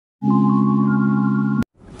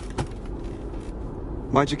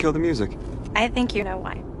Why'd you kill the music? I think you know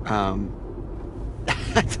why.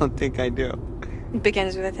 I don't think I do. It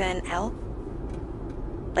begins with an L.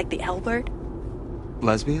 Like the L word.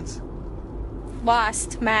 Lesbians?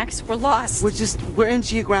 Lost, Max. We're lost. We're in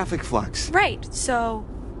geographic flux. Right, so...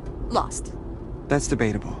 lost. That's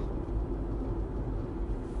debatable.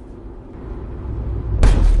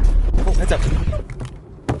 Oh, heads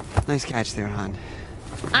up. Nice catch there, hon.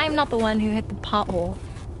 I'm not the one who hit the pothole.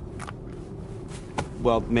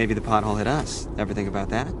 Well, maybe the pothole hit us. Ever think about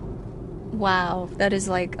that? Wow, that is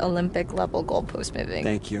like Olympic level goalpost moving.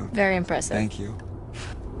 Thank you. Very impressive. Thank you.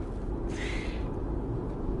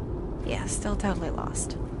 Yeah, still totally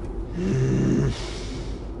lost.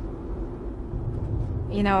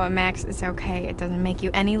 You know what, Max? It's okay. It doesn't make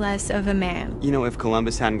you any less of a man. You know, if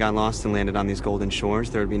Columbus hadn't got lost and landed on these golden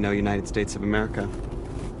shores, there would be no United States of America.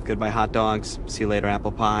 Goodbye hot dogs. See you later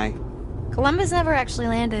apple pie. Columbus never actually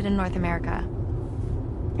landed in North America.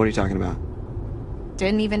 What are you talking about?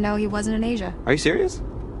 Didn't even know he wasn't in Asia. Are you serious?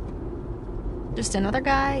 Just another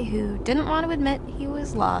guy who didn't want to admit he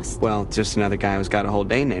was lost. Well, just another guy who's got a whole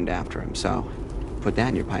day named after him, so put that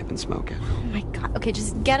in your pipe and smoke it. Oh my god. Okay,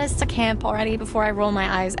 just get us to camp already before I roll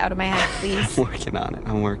my eyes out of my head, please. I'm working on it.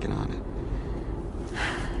 I'm working on it.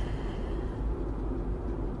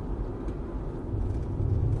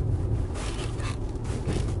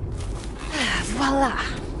 Voila.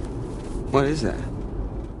 What is that?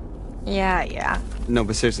 Yeah. No,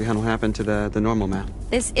 but seriously, hon, what happened to the normal map?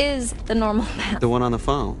 This is the normal map. The one on the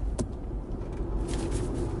phone?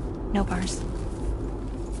 No bars.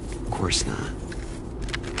 Of course not.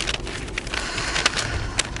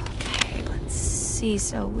 Okay, let's see.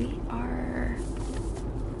 So we are...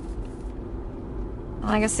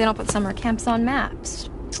 Well, I guess they don't put summer camps on maps.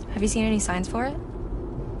 Have you seen any signs for it?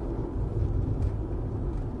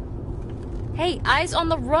 Hey, eyes on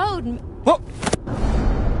the road! Whoa!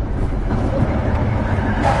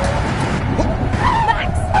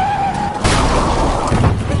 Max!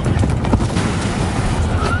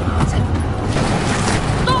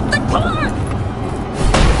 Stop the car!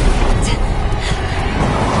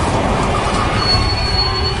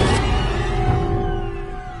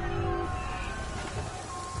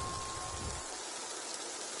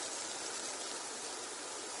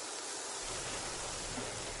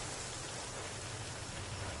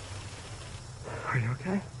 Are you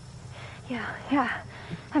okay? Yeah.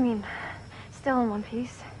 I mean, still in one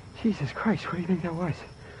piece. Jesus Christ, what do you think that was?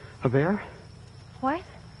 A bear? What?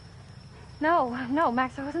 No,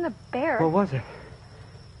 Max, I wasn't a bear. What was it?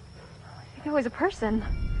 I think it was a person.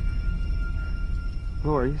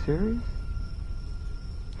 Oh, are you serious?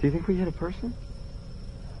 Do you think we hit a person?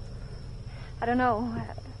 I don't know.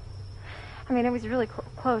 I mean, it was really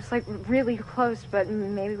close, like really close, but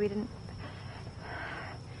maybe we didn't.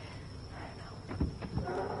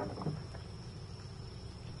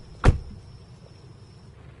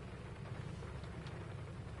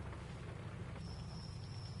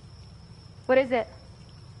 What is it?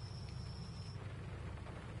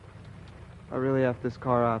 I really effed this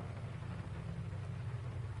car up.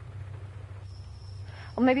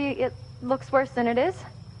 Well, maybe it looks worse than it is.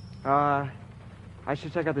 I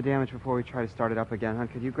should check out the damage before we try to start it up again, huh?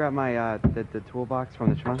 Could you grab my, the toolbox from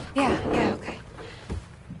the trunk? Yeah, okay.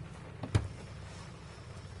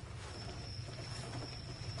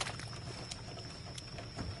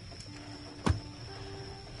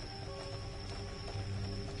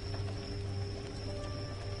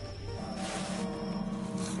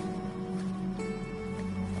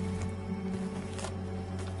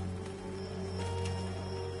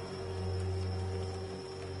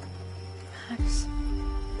 Max,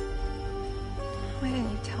 why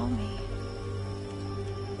didn't you tell me?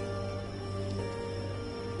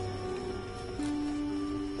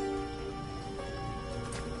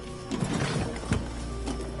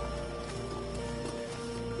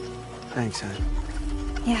 Thanks, hon.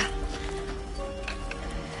 Yeah.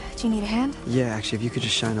 Do you need a hand? Yeah, actually, if you could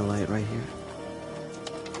just shine a light right here.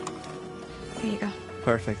 Here you go.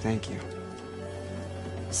 Perfect, thank you.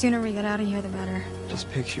 The sooner we get out of here, the better. Just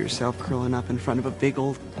picture yourself curling up in front of a big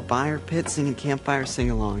old fire pit singing campfire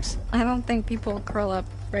sing-alongs. I don't think people curl up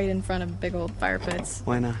right in front of big old fire pits.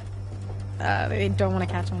 Why not? They don't want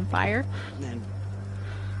to catch on fire. And then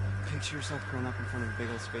picture yourself curling up in front of a big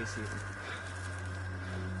old space heater.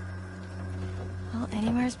 Well,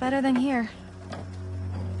 anywhere's better than here.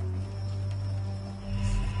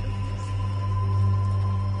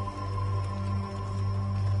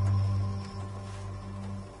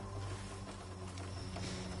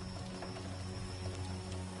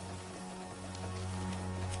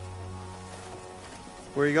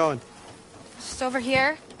 Where are you going? Just over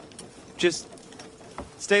here. Just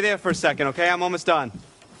stay there for a second, okay? I'm almost done.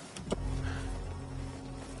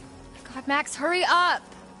 God, Max, hurry up.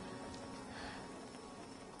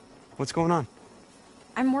 What's going on?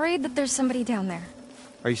 I'm worried that there's somebody down there.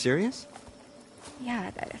 Are you serious?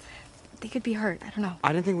 Yeah, they could be hurt. I don't know.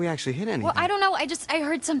 I didn't think we actually hit anything. Well, I don't know. I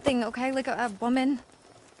heard something, okay? Like a woman.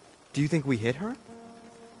 Do you think we hit her?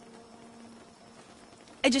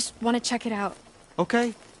 I just want to check it out.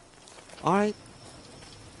 Okay. All right.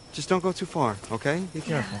 Just don't go too far, okay? Be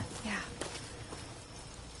careful. Yeah.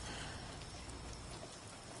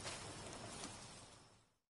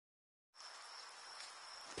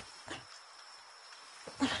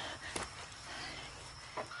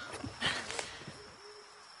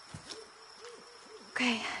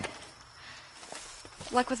 Okay.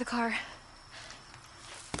 Luck with the car.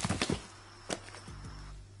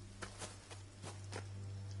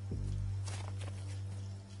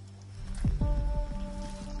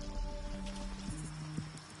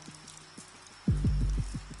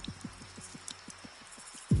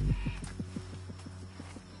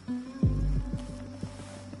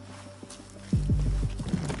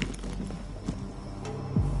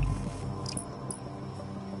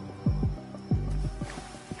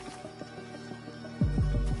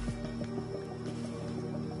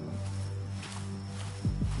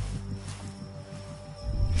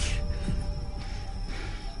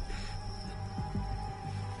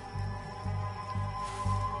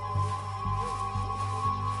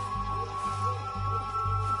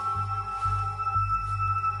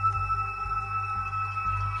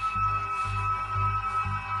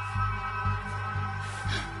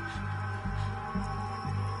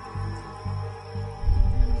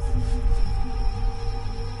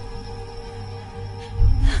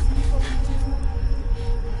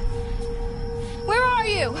 Where are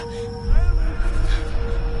you?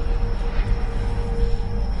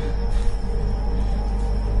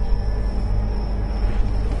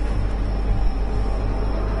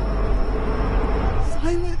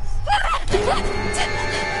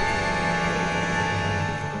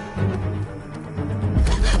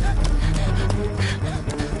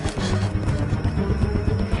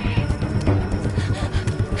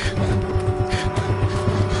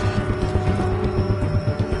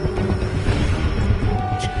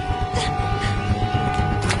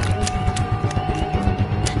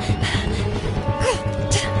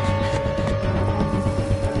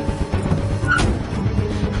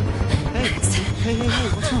 Hey,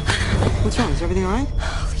 what's wrong? What's wrong? Is everything all right?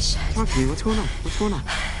 Holy shit. Talk to me. What's going on? What's going on?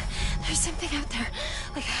 There's something out there.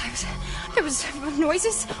 Like, there was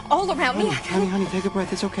noises all around me. Honey, take a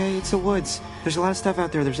breath. It's okay. It's the woods. There's a lot of stuff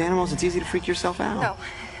out there. There's animals. It's easy to freak yourself out. No.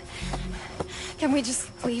 Can we just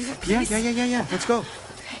leave, please? Yeah. Let's go.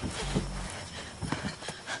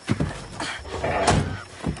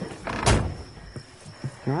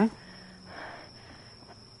 You all right?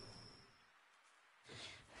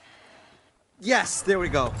 Yes, there we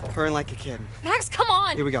go. Purring like a kid. Max, come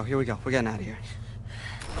on! Here we go. We're getting out of here.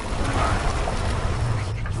 Are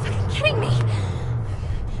you fucking kidding me?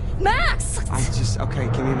 Max! Okay,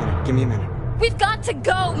 give me a minute. We've got to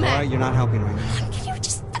go, Max! All right, you're not helping right now. Can you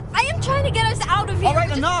just... I am trying to get us out of here. All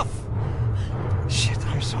right, enough! Shit,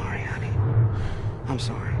 I'm sorry, honey. I'm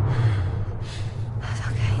sorry.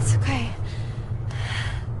 It's okay.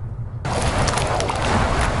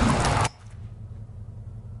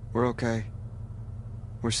 We're okay.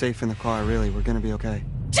 We're safe in the car, really. We're gonna be okay.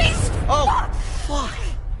 Jeez! Oh, fuck!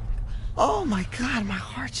 Oh my God, my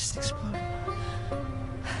heart just exploded.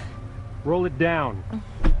 Roll it down.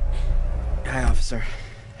 Hi, officer.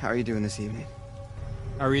 How are you doing this evening?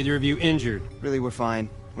 Are either of you injured? Really, we're fine.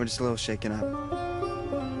 We're just a little shaken up.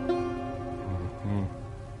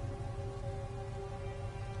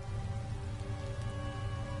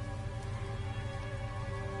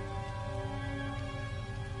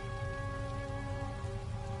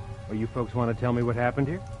 Well, you folks want to tell me what happened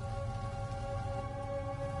here?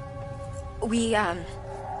 We,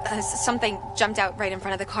 something jumped out right in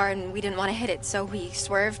front of the car and we didn't want to hit it, so we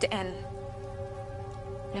swerved and...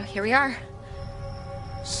 here we are.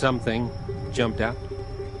 Something jumped out?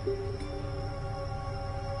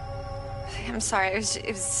 I'm sorry, it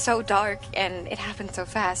was so dark and it happened so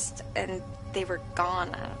fast and they were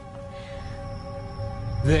gone.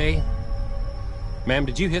 They? Ma'am,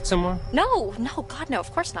 did you hit someone? No, God, no,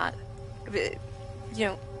 of course not. I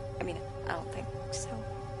don't think so.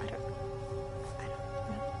 I don't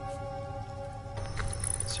know.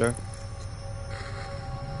 Sir?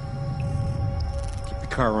 Keep the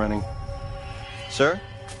car running. Sir?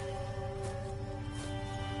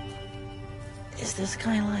 Is this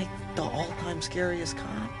guy like The all-time scariest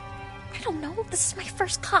cop? I don't know. This is my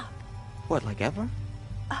first cop. What, like ever?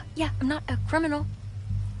 Yeah, I'm not a criminal.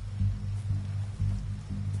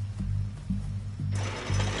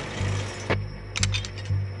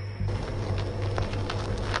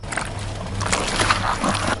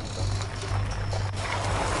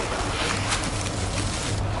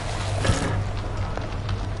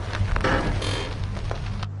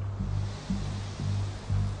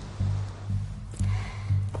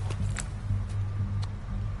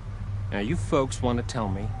 Now, you folks want to tell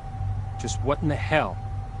me just what in the hell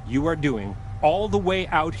you are doing all the way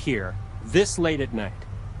out here this late at night?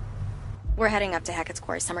 We're heading up to Hackett's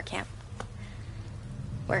Quarry summer camp.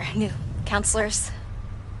 We're new counselors.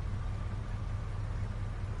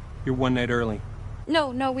 You're one night early. No,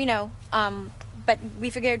 we know. But we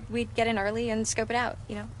figured we'd get in early and scope it out,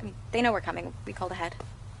 you know? I mean, they know we're coming. We called ahead.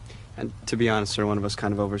 And to be honest, sir, one of us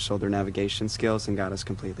kind of oversold their navigation skills and got us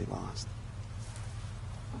completely lost.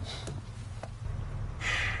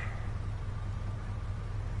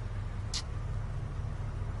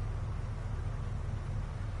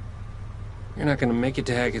 You're not gonna make it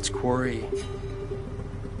to Hackett's Quarry.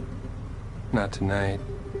 Not tonight.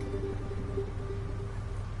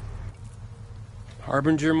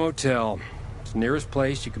 Harbinger Motel. It's the nearest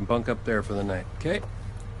place. You can bunk up there for the night, okay?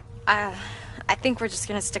 I think we're just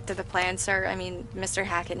gonna stick to the plan, sir. I mean, Mr.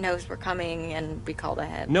 Hackett knows we're coming and we called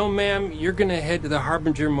ahead. No, ma'am. You're gonna head to the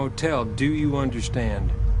Harbinger Motel. Do you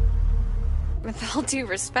understand? With all due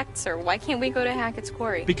respect, sir, why can't we go to Hackett's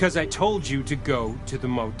Quarry? Because I told you to go to the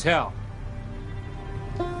motel.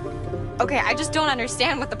 Okay, I just don't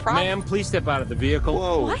understand what the problem... Ma'am, please step out of the vehicle.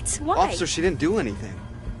 Whoa. What? Why? Officer, she didn't do anything.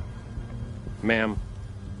 Ma'am,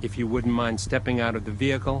 if you wouldn't mind stepping out of the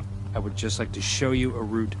vehicle, I would just like to show you a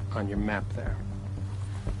route on your map there.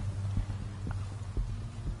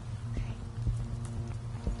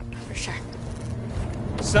 For sure.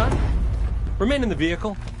 Son, remain in the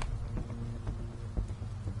vehicle.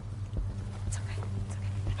 It's okay. It's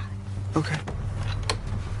okay. Okay.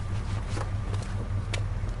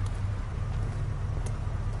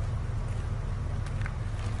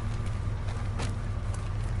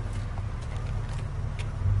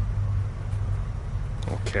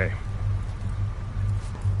 Okay.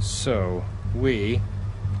 So, we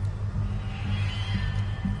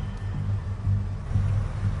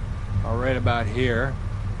are right about here.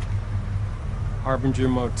 Harbinger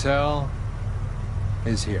Motel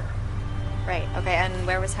is here. Right, okay, and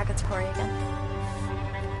where was Hackett's Quarry again?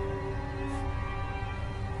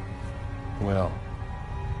 Well,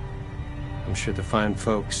 I'm sure the fine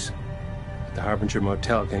folks at the Harbinger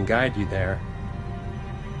Motel can guide you there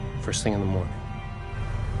first thing in the morning.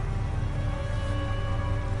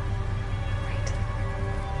 Right.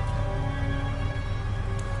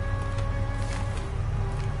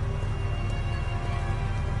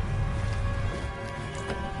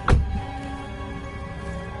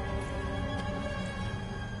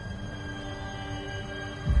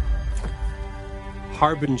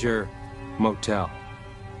 Harbinger Motel.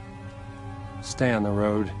 Stay on the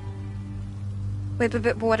road. Wait,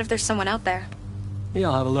 but what if there's someone out there? Yeah,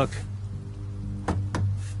 I'll have a look.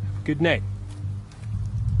 Good night.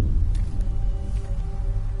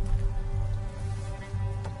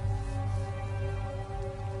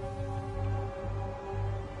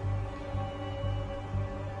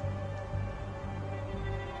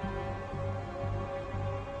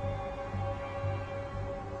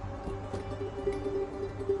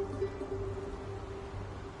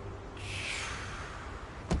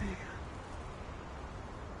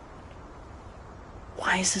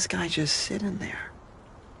 Why is this guy just sitting there?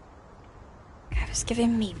 Guy was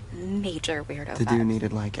giving me major weirdo The dude vibes.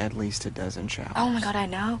 needed like at least a dozen showers. Oh my god, I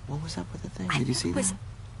know. What was up with the thing? I Did you see was, that?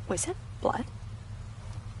 Was it blood?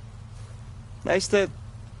 Nice to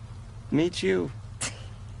meet you.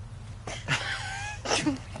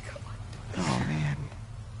 Oh man.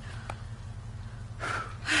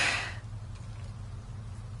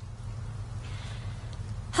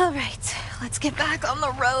 All right, let's get back on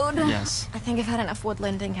the road. Yes. I think I've had enough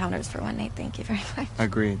woodland encounters for one night. Thank you very much.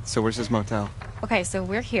 Agreed. So where's this motel? Okay, so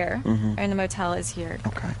we're here, and the motel is here,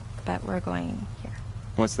 Okay. but we're going here.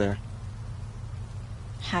 What's there?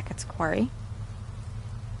 Hackett's Quarry.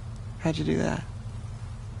 How'd you do that?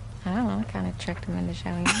 I don't know, I kind of tricked him into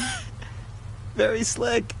showing me. Very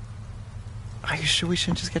slick. Are you sure we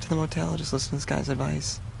shouldn't just get to the motel and just listen to this guy's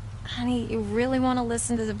advice? Honey, you really want to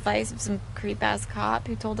listen to the advice of some creep-ass cop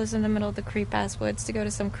who told us in the middle of the creep-ass woods to go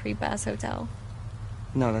to some creep-ass hotel?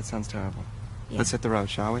 No, that sounds terrible. Yeah. Let's hit the road,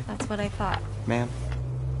 shall we? That's what I thought. Ma'am?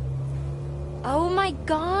 Oh my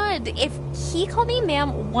god. If he called me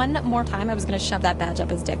ma'am one more time, I was gonna shove that badge up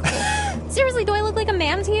his dick hole. Seriously, do I look like a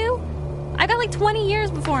ma'am to you? I got like 20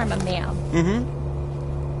 years before I'm a ma'am. Mm-hmm.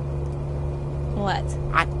 What?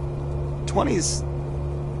 20's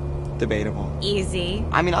debatable. Easy.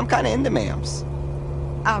 I mean, I'm kind of into ma'ams.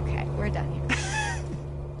 Okay, we're done here.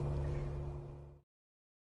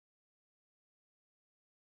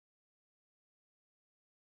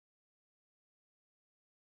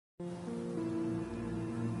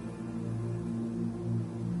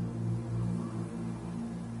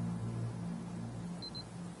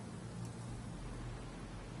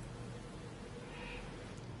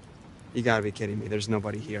 You gotta be kidding me. There's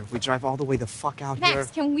nobody here. We drive all the way the fuck out here.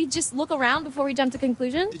 Max, can we just look around before we jump to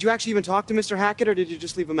conclusions? Did you actually even talk to Mr. Hackett, or did you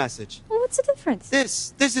just leave a message? Well, what's the difference?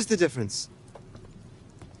 This is the difference.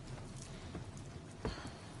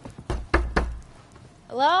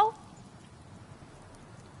 Hello?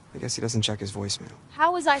 I guess he doesn't check his voicemail.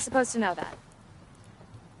 How was I supposed to know that?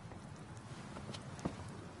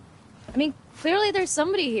 I mean, clearly there's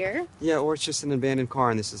somebody here. Yeah, or it's just an abandoned car,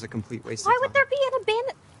 and this is a complete waste of time. Why would there be an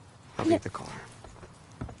abandoned... I'll leave the car.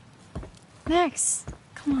 Max,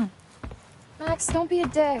 come on. Max, don't be a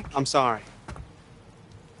dick. I'm sorry.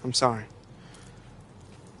 I'm sorry.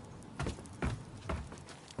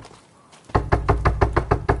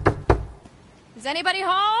 Is anybody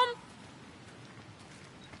home?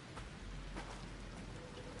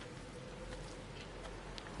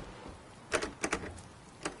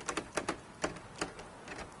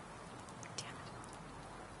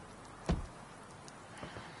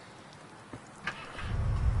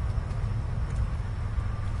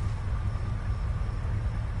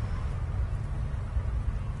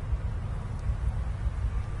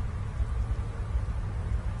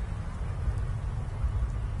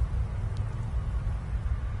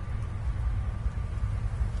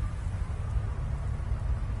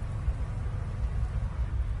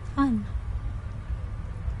 Fun.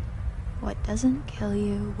 What doesn't kill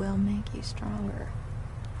you will make you stronger.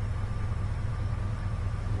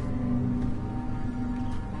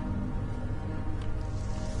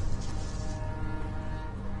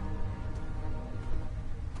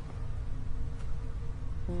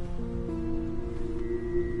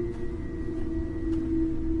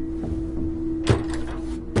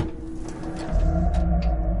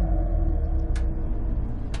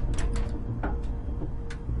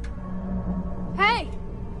 Hey!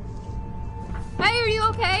 Hey, are you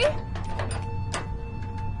okay?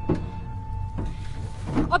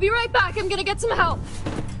 I'll be right back. I'm gonna get some help.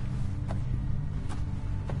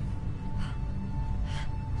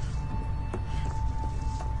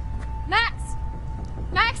 Max!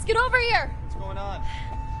 Max, get over here! What's going on?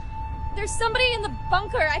 There's somebody in the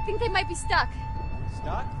bunker. I think they might be stuck.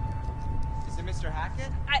 Stuck? Is it Mr.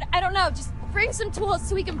 Hackett? I don't know. Just bring some tools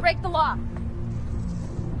so we can break the lock.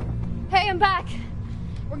 Hey, I'm back.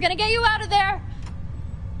 We're gonna get you out of there.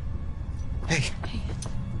 Hey,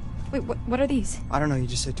 Wait, what are these? I don't know. You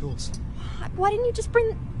just said tools. Why didn't you just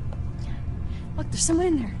bring... Look, there's someone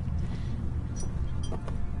in there.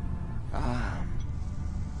 I'm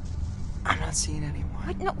not seeing anyone.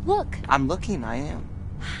 What? No, look. I'm looking. I am.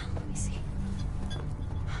 Let me see.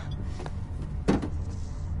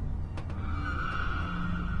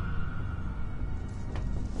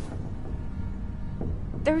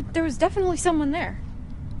 There was definitely someone there.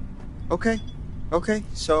 Okay. Okay.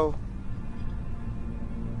 So,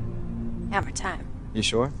 Hammer time. you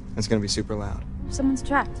sure? It's gonna be super loud. Someone's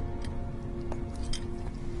trapped.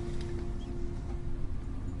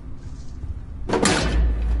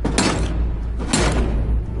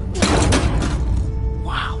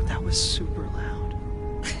 Wow, that was super loud.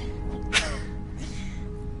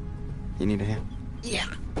 You need a hand? Yeah.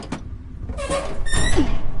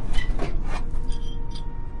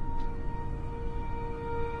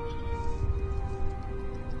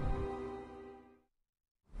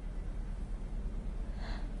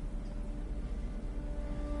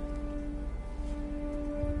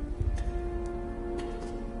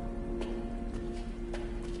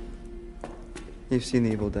 You've seen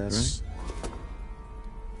The Evil Dead, right?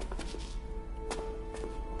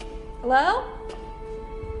 Hello?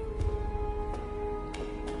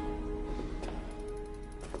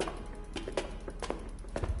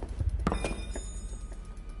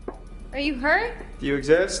 Are you hurt? Do you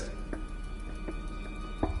exist?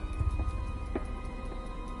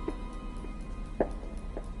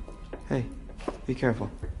 Hey, be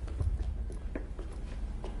careful.